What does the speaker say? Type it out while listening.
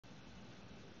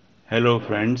Hello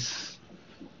friends,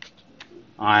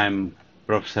 I am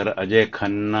Professor Ajay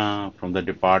Khanna from the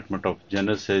Department of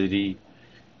General Surgery,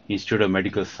 Institute of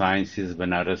Medical Sciences,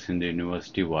 Banaras Hindu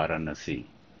University, Varanasi.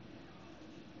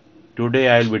 Today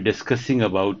I will be discussing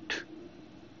about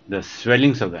the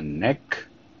swellings of the neck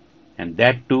and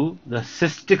that too the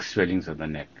cystic swellings of the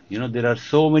neck. There are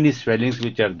so many swellings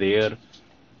which are there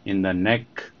in the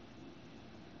neck,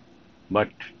 but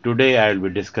today I will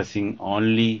be discussing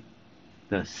only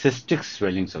the cystic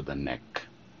swellings of the neck.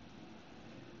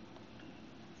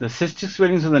 The cystic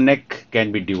swellings of the neck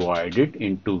can be divided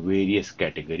into various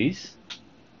categories.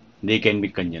 They can be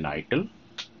congenital,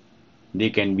 they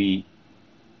can be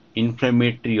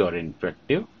inflammatory or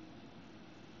infective,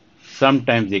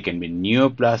 sometimes they can be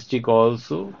neoplastic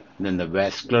also, then the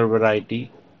vascular variety,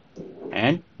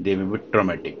 and they may be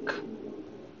traumatic.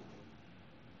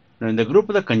 Now, in the group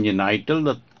of the congenital,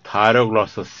 the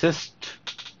thyroglossal cyst,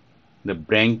 the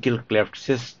branchial cleft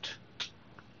cyst,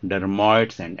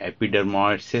 dermoids and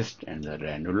epidermoid cyst, and the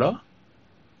ranula.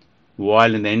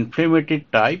 While in the inflammatory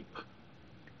type,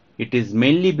 it is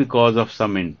mainly because of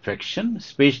some infection,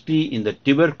 especially in the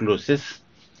tuberculosis,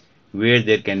 where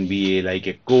there can be like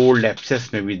a cold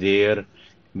abscess may be there,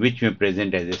 which may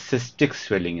present as a cystic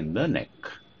swelling in the neck.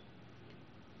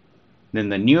 Then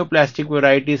the neoplastic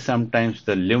variety, sometimes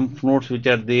the lymph nodes which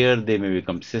are there, they may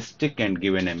become cystic and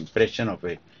give an impression of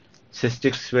a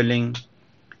cystic swelling.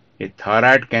 A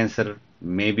thyroid cancer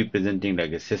may be presenting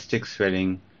like a cystic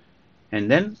swelling.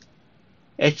 And then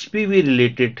HPV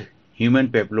related human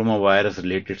papillomavirus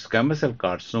related squamous cell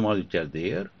carcinomas which are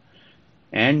there,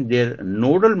 and their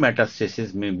nodal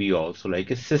metastasis may be also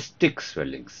like a cystic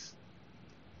swellings.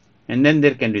 And then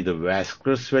there can be the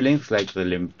vascular swellings like the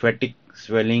lymphatic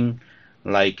swelling,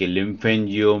 like a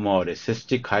lymphangioma or a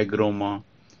cystic hygroma.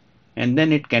 And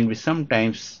then it can be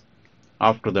sometimes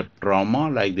after the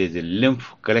trauma, like there is a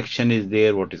lymph collection is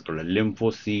there, what is called a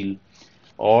lymphocele,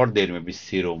 or there may be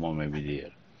seroma may be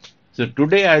there. So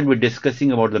today I will be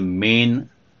discussing about the main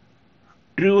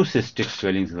true cystic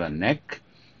swellings of the neck,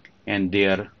 and they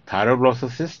are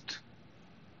thyroglossal cyst,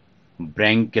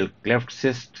 branchial cleft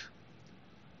cyst,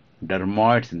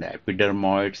 dermoids and the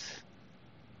epidermoids,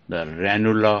 the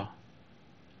ranula,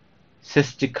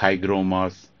 cystic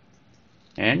hygromas,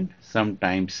 and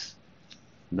sometimes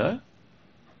the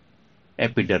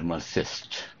epidermal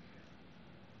cyst.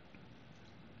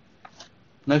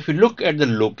 Now, if you look at the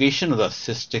location of the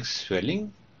cystic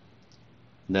swelling,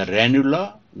 the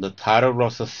ranula, the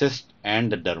thyroglossal cyst,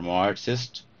 and the dermoid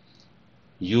cyst,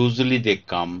 usually they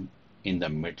come in the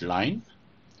midline,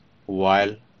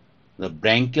 while the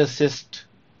branchial cyst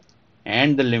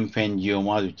and the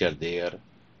lymphangiomas which are there,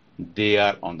 they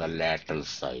are on the lateral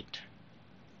side.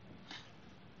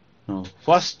 Now,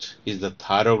 first is the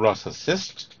thyroglossal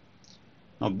cyst.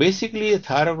 Now, basically, a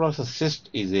thyroglossal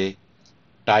cyst is a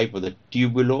type of the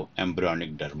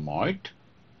tubulo-embryonic dermoid.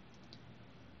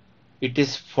 It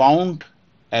is found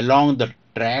along the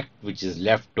tract which is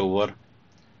left over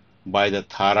by the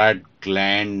thyroid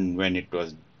gland when it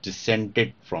was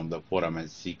descended from the foramen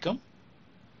cecum,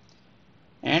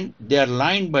 and they are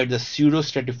lined by the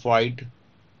pseudostratified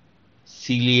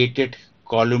ciliated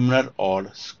columnar or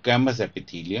squamous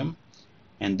epithelium,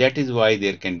 and that is why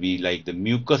there can be like the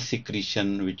mucus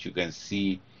secretion which you can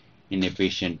see in a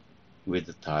patient with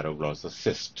the thyroglossal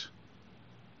cyst.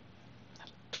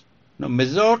 Now,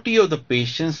 majority of the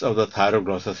patients of the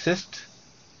thyroglossal cyst,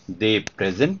 they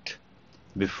present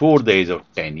before the age of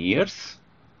 10 years,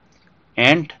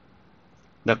 and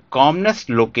the commonest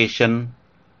location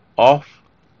of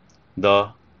the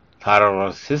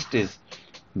thyroglossal cyst is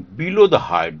below the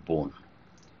hyoid bone,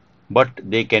 but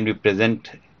they can be present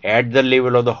at the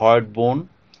level of the hyoid bone,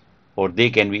 or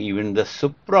they can be even the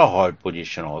suprahyoid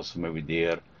position also may be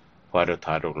there for a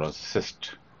thyroglossal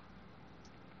cyst.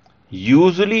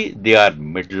 Usually they are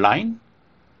midline,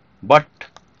 but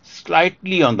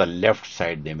slightly on the left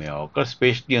side they may occur,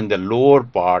 especially on the lower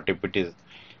part. If it is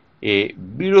a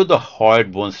below the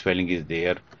hyoid bone swelling is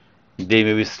there, they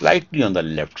may be slightly on the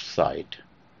left side.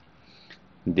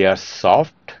 They are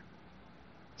soft,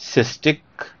 cystic,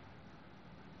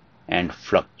 and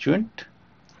fluctuant,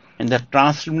 and the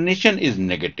transformation is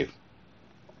negative.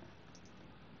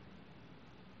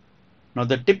 Now,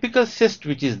 the typical cyst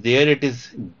which is there, it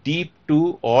is deep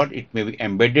to, or it may be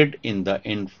embedded in the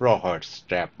infrahyoid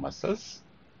strap muscles.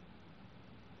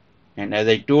 And as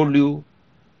I told you,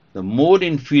 the more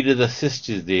inferior the cyst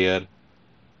is there,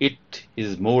 it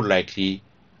is more likely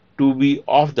to be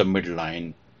off the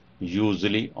midline,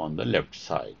 usually on the left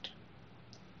side.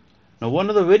 Now, one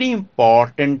of the very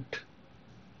important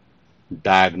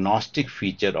diagnostic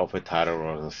feature of a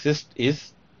thyroglossal cyst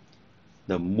is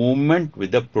the movement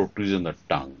with the protrusion of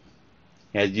the tongue.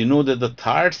 As you know that the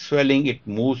thyroid swelling, it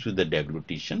moves with the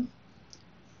deglutition,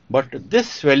 but this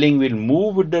swelling will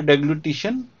move with the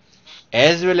deglutition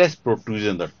as well as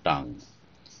protrusion of the tongue.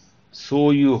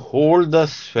 So you hold the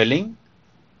swelling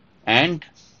and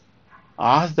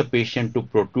ask the patient to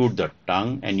protrude the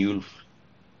tongue, and you will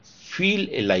feel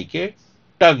like a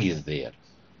tug is there.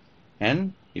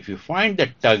 And if you find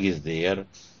that tug is there,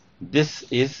 this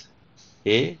is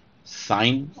a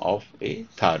sign of a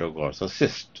thyroglossus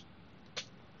cyst.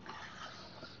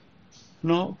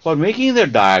 Now, for making the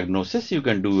diagnosis, you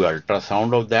can do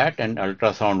ultrasound of that, and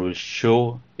ultrasound will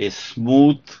show a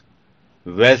smooth,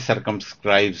 well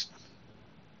circumscribed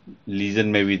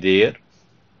lesion may be there,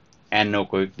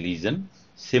 anechoic lesion.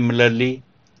 Similarly,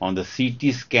 on the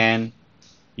CT scan,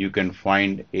 you can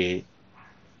find a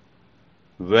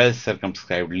well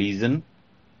circumscribed lesion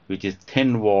which is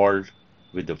thin walled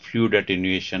with the fluid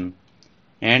attenuation,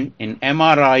 and in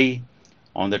MRI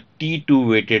on the T2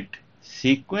 weighted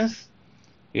sequence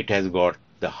it has got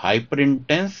the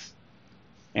hyperintense,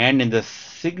 and in the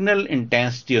signal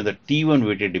intensity of the T1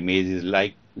 weighted image is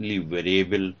likely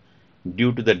variable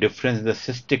due to the difference in the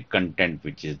cystic content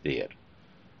which is there.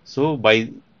 So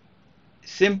by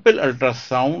simple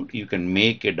ultrasound you can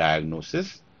make a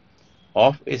diagnosis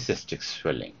of a cystic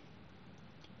swelling.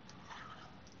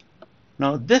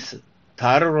 Now this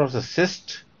thyroglossus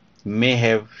cyst may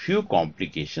have few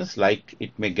complications, like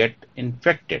it may get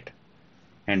infected,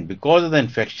 and because of the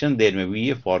infection there may be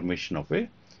a formation of a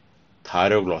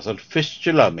thyroglossal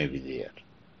fistula may be there.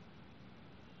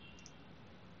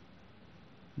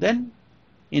 Then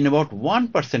in about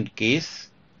 1% case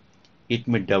it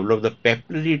may develop the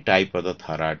papillary type of the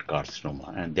thyroid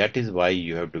carcinoma, and that is why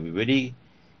you have to be very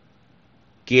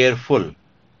careful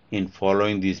in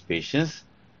following these patients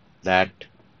that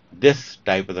this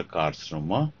type of the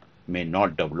carcinoma may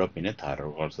not develop in a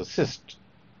thyroglossus cyst.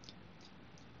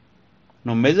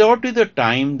 Now, majority of the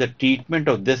time the treatment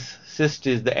of this cyst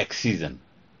is the excision,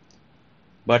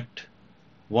 but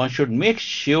one should make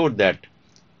sure that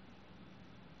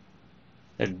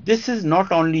this is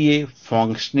not only a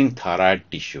functioning thyroid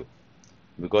tissue,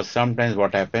 because sometimes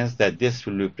what happens that this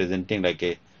will be presenting like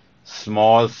a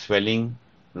small swelling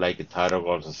like a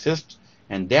thyroglossus cyst,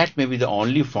 and that may be the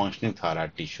only functioning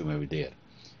thyroid tissue may be there.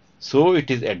 So it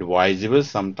is advisable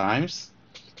sometimes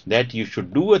that you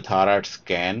should do a thyroid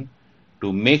scan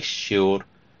to make sure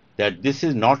that this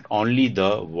is not only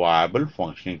the viable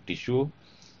functioning tissue,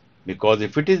 because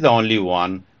if it is the only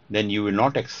one then you will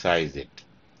not excise it,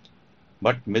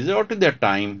 but majority of the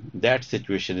time that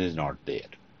situation is not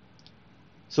there.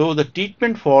 So the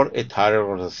treatment for a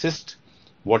thyroglossus cyst,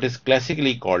 what is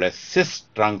classically called as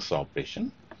cyst trunks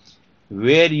operation,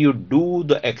 where you do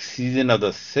the excision of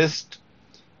the cyst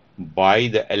by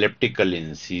the elliptical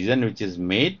incision which is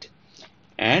made,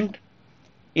 and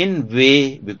in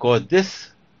way, because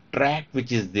this tract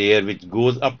which is there which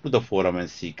goes up to the foramen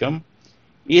cecum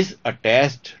is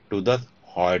attached to the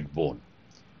hyoid bone.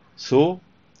 So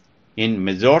in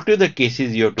majority of the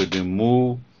cases you have to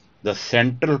remove the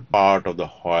central part of the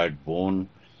hyoid bone.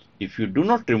 If you do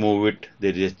not remove it,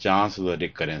 there is a chance of the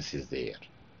recurrence is there.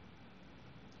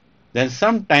 Then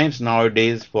sometimes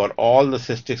nowadays for all the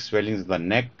cystic swellings of the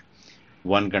neck,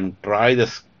 one can try the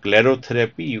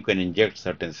sclerotherapy. You can inject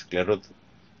certain sclerosant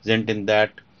in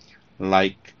that,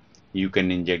 like you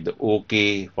can inject the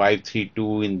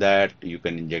OK532 in that, you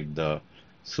can inject the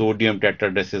sodium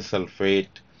tetradecyl sulfate.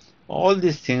 All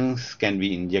these things can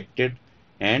be injected,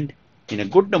 and in a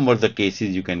good number of the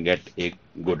cases you can get a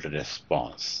good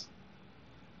response.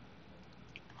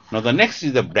 Now the next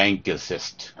is the branchial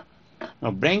cyst.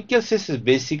 Now branchial cyst is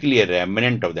basically a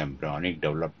remnant of the embryonic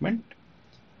development,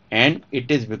 and it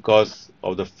is because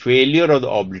of the failure of the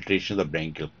obliteration of the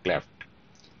branchial cleft.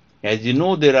 As you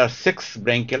know, there are 6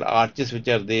 branchial arches which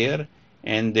are there,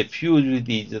 and they fuse with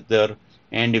each other,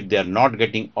 and if they are not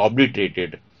getting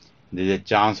obliterated, there is a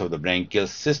chance of the branchial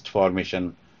cyst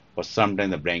formation, or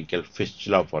sometimes the branchial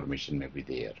fistula formation may be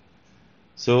there.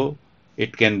 So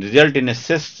it can result in a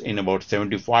cyst in about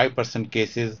 75%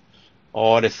 cases,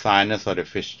 or a sinus or a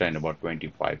fistula in about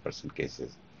 25%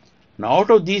 cases. Now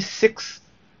out of these 6,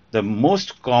 the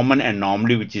most common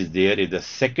anomaly which is there is the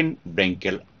second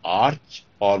branchial arch.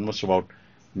 Almost about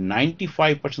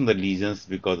 95% of the lesions,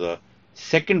 because the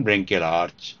second branchial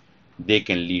arch, they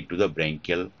can lead to the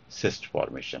branchial cyst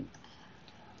formation.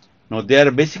 Now there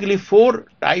are basically 4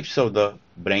 types of the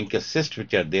branchial cyst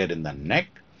which are there in the neck,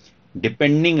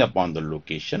 depending upon the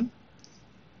location.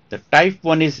 The type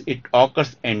 1 is it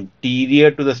occurs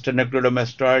anterior to the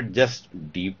sternocleidomastoid, just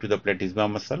deep to the platysma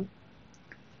muscle.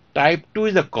 Type 2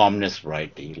 is the commonest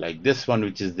variety, like this one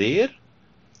which is there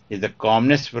is the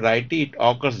commonest variety. It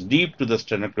occurs deep to the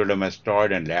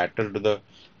sternocleidomastoid and lateral to the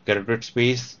carotid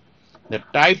space. The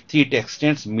type 3 it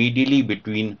extends medially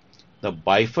between the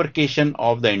bifurcation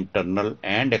of the internal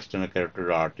and external carotid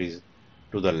arteries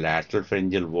to the lateral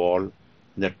pharyngeal wall.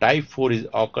 The type 4 is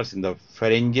occurs in the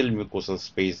pharyngeal mucosal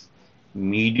space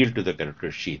medial to the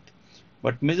carotid sheath.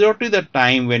 But majority of the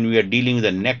time when we are dealing with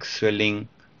the neck swelling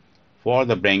for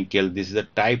the branchial, this is the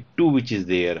type 2 which is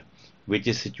there, which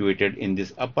is situated in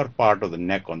this upper part of the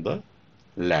neck on the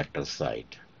lateral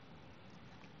side.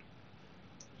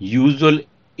 Usual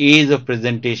age of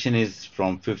presentation is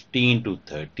from 15 to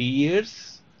 30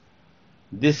 years.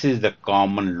 This is the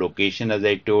common location, as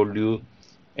I told you,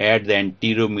 at the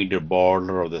anteromedial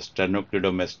border of the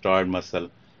sternocleidomastoid muscle,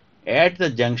 at the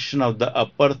junction of the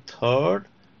upper third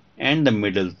and the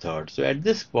middle third. So at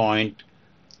this point,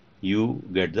 you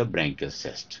get the branchial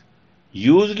cyst.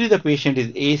 Usually the patient is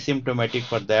asymptomatic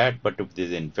for that, but if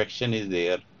this infection is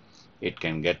there, it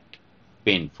can get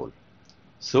painful.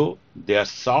 So they are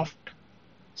soft,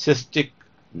 cystic,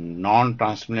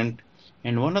 non-transparent,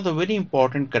 and one of the very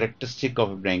important characteristic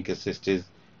of a branchial cyst is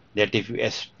that if you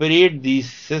aspirate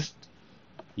these cysts,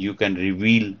 you can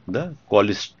reveal the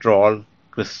cholesterol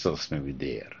crystals may be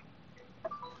there.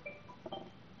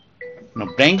 Now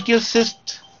branchial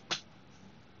cyst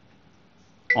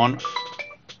on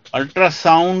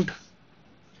ultrasound,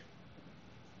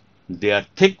 they are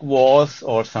thick walls,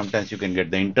 or sometimes you can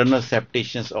get the internal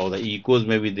septations or the echoes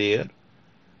may be there,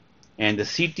 and the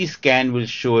CT scan will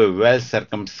show a well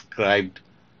circumscribed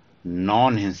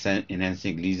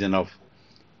non-enhancing lesion of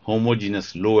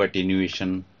homogeneous low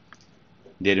attenuation.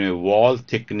 There may be wall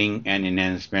thickening and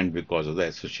enhancement because of the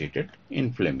associated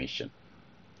inflammation.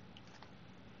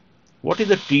 What is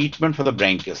the treatment for the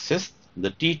branchial cyst?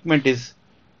 The treatment is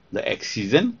the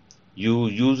excision. You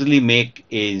usually make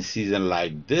a incision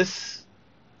like this,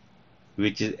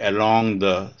 which is along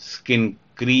the skin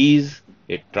crease,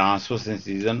 a transverse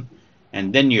incision,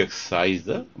 and then you excise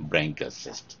the branchial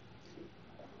cyst.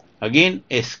 Again,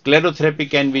 a sclerotherapy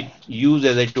can be used,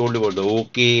 as I told you about the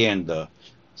OK, and the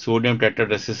sodium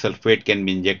tetrahydrosulfate can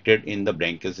be injected in the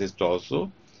branchial cyst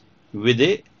also with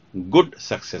a good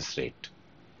success rate.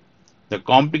 The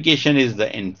complication is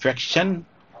the infection,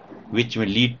 which may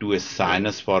lead to a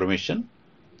sinus formation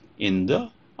in the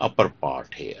upper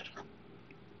part here.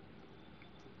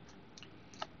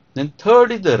 Then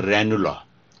third is the ranula.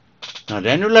 Now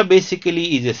ranula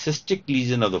basically is a cystic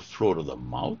lesion of the floor of the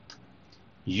mouth.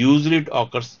 Usually it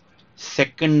occurs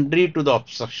secondary to the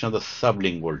obstruction of the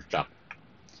sublingual duct.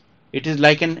 It is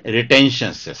like an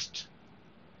retention cyst.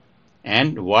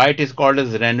 And why it is called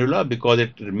as ranula? Because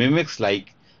it mimics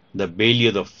like the belly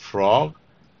of the frog.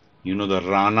 You know, the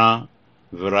rana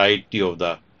variety of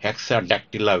the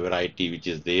hexadactyla variety which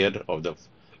is there of the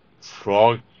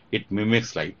frog, it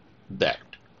mimics like that.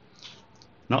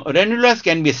 Now ranulas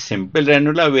can be a simple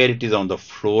ranula where it is on the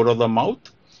floor of the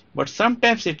mouth, but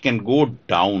sometimes it can go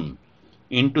down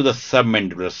into the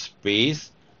submandibular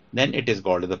space. Then it is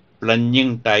called the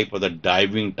plunging type or the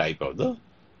diving type of the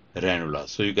ranula.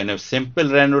 So you can have simple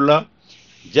ranula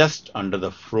just under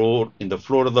the floor, in the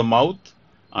floor of the mouth,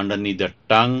 underneath the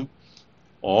tongue,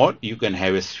 or you can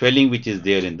have a swelling which is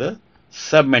there in the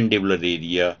submandibular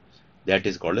area. That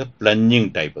is called a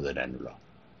plunging type of the ranula.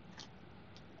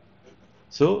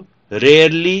 So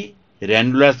rarely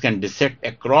ranulas can dissect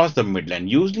across the midline.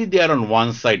 Usually they are on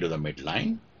one side of the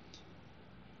midline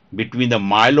between the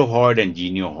mylohyoid and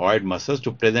geniohyoid muscles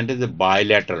to present as a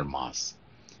bilateral mass.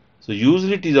 So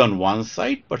usually it is on one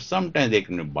side, but sometimes they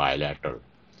can be bilateral.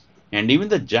 And even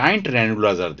the giant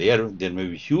ranulas are there. There may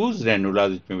be huge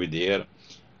ranulas which may be there,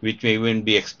 which may even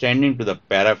be extending to the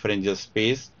parapharyngeal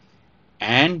space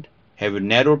and have a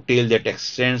narrow tail that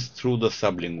extends through the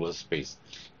sublingual space.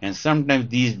 And sometimes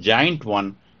these giant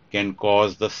ones can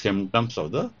cause the symptoms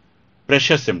of the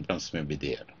pressure symptoms may be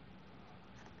there.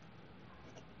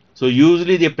 So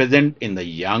usually they present in the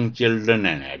young children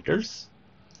and adults.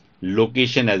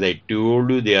 Location, as I told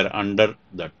you, they are under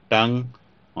the tongue,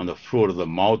 on the floor of the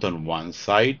mouth on one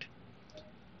side.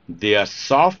 They are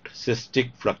soft,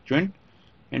 cystic, fluctuant,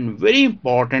 and very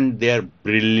important, they are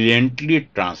brilliantly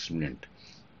translucent.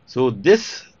 So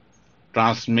this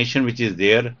transformation which is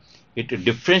there, it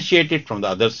differentiated from the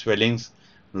other swellings,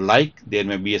 like there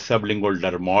may be a sublingual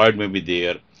dermoid may be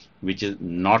there, which is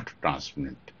not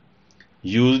transparent.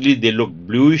 Usually they look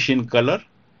bluish in color,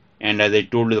 and as I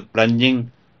told you, the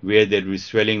plunging where there will be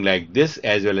swelling like this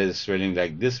as well as swelling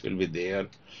like this will be there.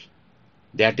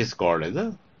 That is called as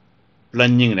a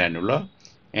plunging ranula.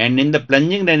 And in the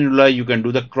plunging ranula, you can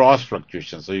do the cross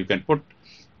fluctuation. So you can put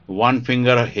one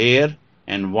finger here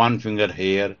and one finger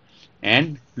here,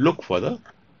 and look for the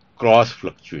cross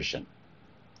fluctuation.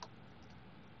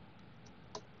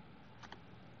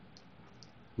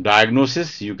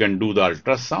 Diagnosis, you can do the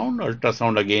ultrasound.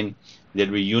 Ultrasound again, there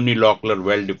will be unilocular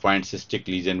well-defined cystic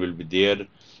lesion will be there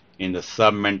in the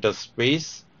submental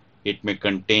space. It may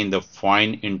contain the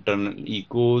fine internal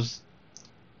echoes.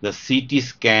 The CT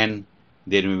scan,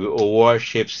 there may be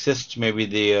oval-shaped cyst may be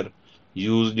there,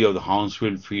 usually of the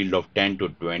Hounsfield field of 10 to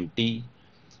 20.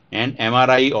 And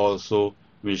MRI also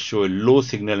will show a low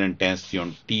signal intensity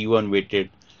on T1 weighted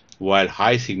while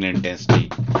high signal intensity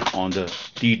on the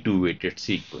T2 weighted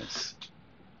sequence.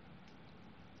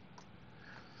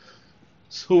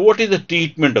 So what is the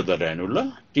treatment of the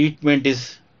ranula? Treatment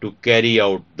is to carry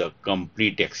out the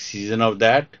complete excision of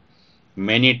that.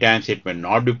 Many times it may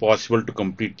not be possible to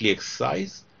completely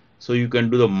excise. So you can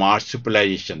do the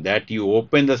marsupialization, that you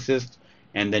open the cyst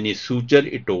and then you suture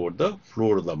it over the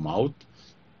floor of the mouth.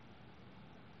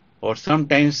 Or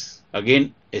sometimes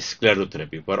again a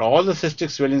sclerotherapy. For all the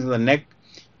cystic swellings in the neck,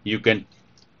 you can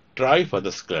try for the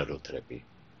sclerotherapy.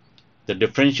 The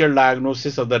differential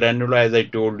diagnosis of the ranula, as I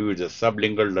told you, is a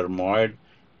sublingual dermoid,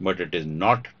 but it is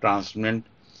not transluminant,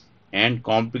 and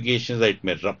complications, it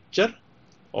may rupture,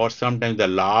 or sometimes the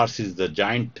large is the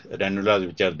giant ranulas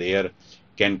which are there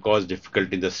can cause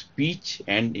difficulty in the speech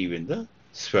and even the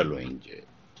swallowing.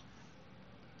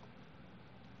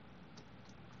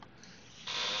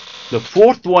 The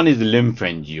fourth one is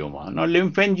lymphangioma. Now,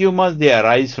 lymphangiomas, they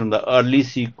arise from the early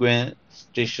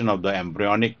sequestration of the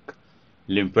embryonic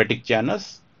lymphatic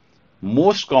channels,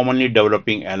 most commonly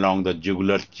developing along the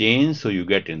jugular chain, so you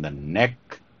get in the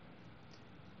neck.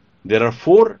 There are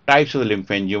four types of the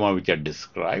lymphangioma which are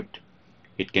described.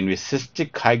 It can be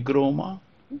cystic hygroma,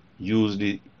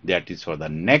 usually that is for the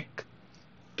neck,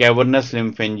 cavernous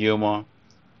lymphangioma,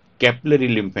 capillary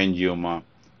lymphangioma,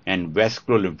 and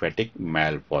vasculolymphatic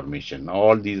malformation.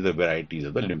 All these are the varieties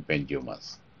of the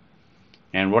lymphangiomas.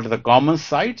 And what are the common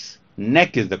sites?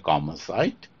 Neck is the common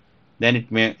site. Then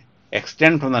it may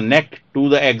extend from the neck to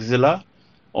the axilla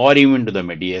or even to the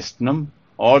mediastinum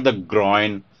or the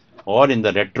groin, or in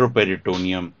the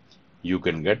retroperitoneum you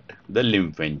can get the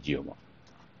lympangioma.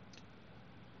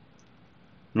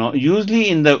 Now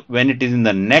usually when it is in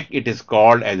the neck, it is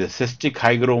called as a cystic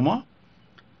hygroma.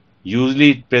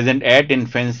 Usually present at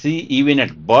infancy, even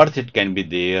at birth it can be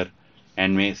there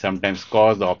and may sometimes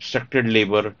cause the obstructed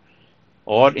labor,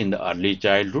 or in the early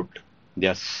childhood. They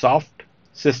are soft,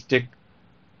 cystic,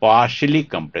 partially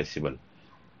compressible,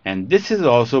 and this is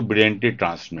also brilliantly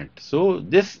transluminant. So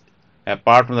this,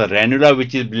 apart from the ranula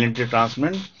which is brilliantly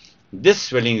transluminant, this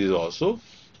swelling is also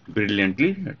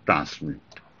brilliantly transluminant.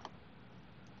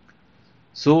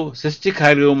 So cystic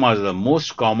hygroma is the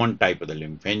most common type of the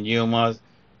lymphangiomas.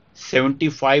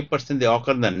 75% they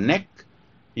occur in the neck,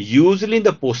 usually in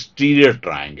the posterior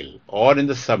triangle or in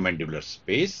the submandibular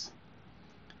space.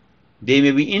 They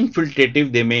may be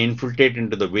infiltrative, they may infiltrate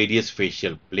into the various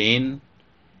facial plane,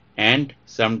 and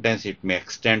sometimes it may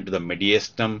extend to the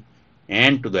mediastinum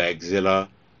and to the axilla,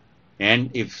 and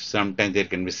if sometimes there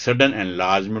can be sudden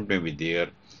enlargement may be there,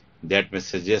 that may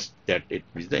suggest that it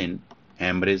is the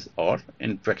hemorrhage or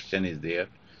infection is there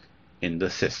in the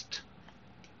cyst.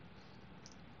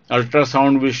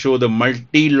 Ultrasound will show the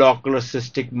multilocular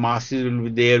cystic masses will be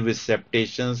there with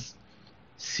septations.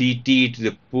 CT, it is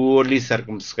a poorly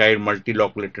circumscribed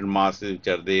multiloculated masses which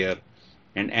are there,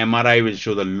 and MRI will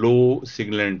show the low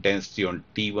signal intensity on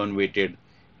T1 weighted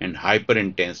and hyper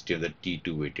intensity on the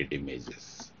T2 weighted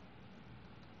images.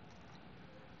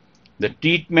 The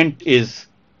treatment is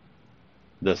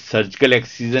the surgical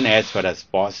excision as far as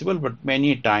possible, but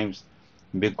many times,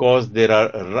 because there are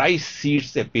rice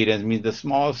seeds appearance, means the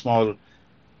small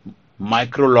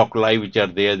microloculi which are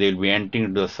there, they will be entering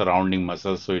into the surrounding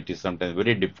muscles, so it is sometimes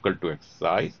very difficult to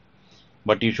exercise.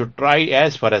 But you should try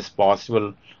as far as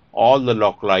possible, all the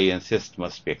loculi and cysts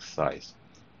must be excised.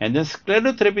 And then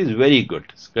sclerotherapy is very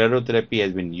good. Sclerotherapy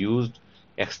has been used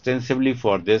extensively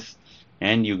for this,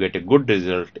 and you get a good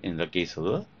result in the case of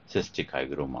the cystic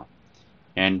hygroma.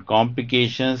 And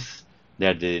complications,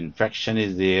 that the infection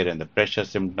is there and the pressure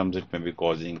symptoms it may be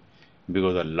causing,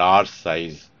 because of large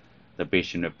size the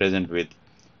patient may present with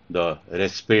the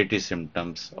respiratory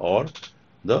symptoms or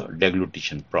the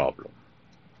deglutition problem.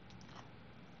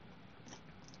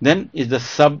 Then is the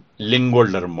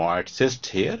sublingual dermoid cyst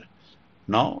here.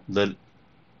 Now the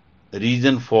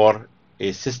reason for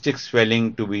a cystic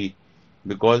swelling to be,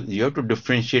 because you have to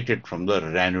differentiate it from the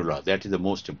ranula. That is the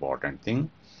most important thing.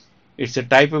 It's a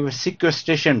type of a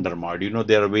sequestration dermoid. You know,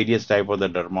 there are various types of the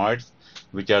dermoids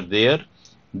which are there.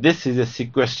 This is a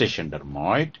sequestration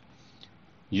dermoid.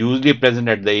 Usually present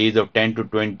at the age of 10 to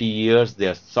 20 years. They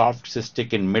are soft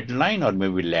cystic in midline or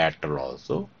maybe lateral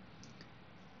also.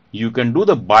 You can do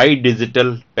the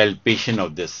bidigital palpation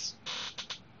of this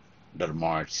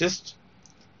dermoid cyst.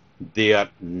 They are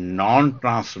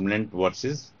non-transluminant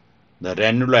versus the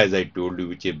ranula, as I told you,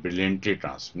 which is brilliantly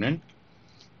transluminant.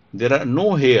 There are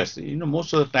no hairs.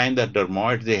 Most of the time the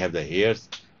dermoids, they have the hairs,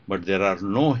 but there are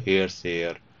no hairs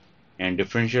here. And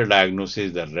differential diagnosis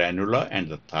is the ranula and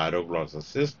the thyroglossal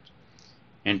cyst.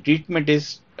 And treatment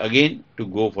is again to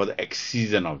go for the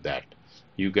excision of that.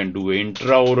 You can do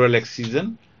intraoral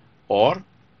excision, or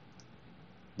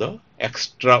the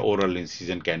extraoral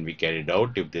incision can be carried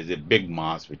out if there is a big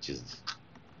mass which is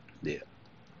there.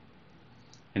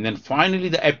 And then finally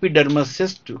the epidermal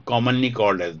cyst, commonly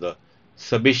called as the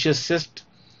sebaceous cyst,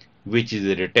 which is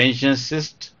a retention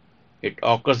cyst. It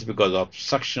occurs because of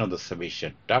obstruction of the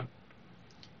sebaceous duct.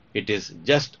 It is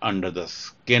just under the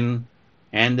skin,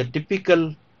 and the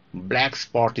typical black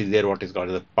spot is there, what is called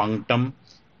the punctum,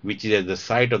 which is at the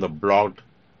site of the blocked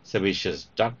sebaceous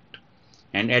duct.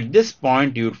 And at this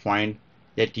point you would find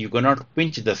that you cannot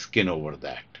pinch the skin over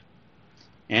that,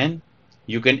 and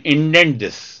you can indent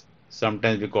this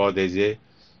sometimes because there is a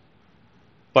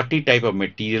putty type of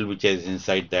material which is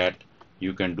inside that.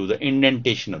 You can do the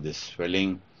indentation of this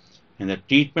swelling, and the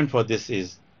treatment for this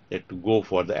is that to go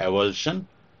for the avulsion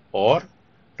or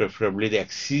preferably the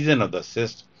excision of the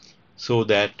cyst, so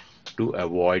that to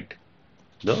avoid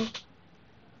the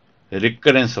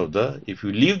recurrence of the, if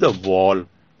you leave the wall,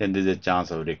 then there is a chance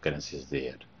of recurrence is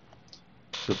there.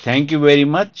 So thank you very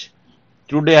much.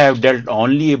 Today I have dealt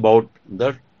only about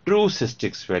the true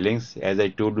cystic swellings. As I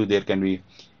told you, there can be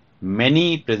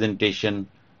many presentation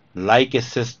like a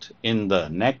cyst in the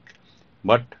neck,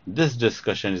 but this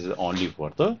discussion is only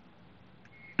for the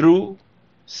true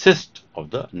cyst of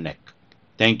the neck.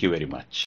 Thank you very much.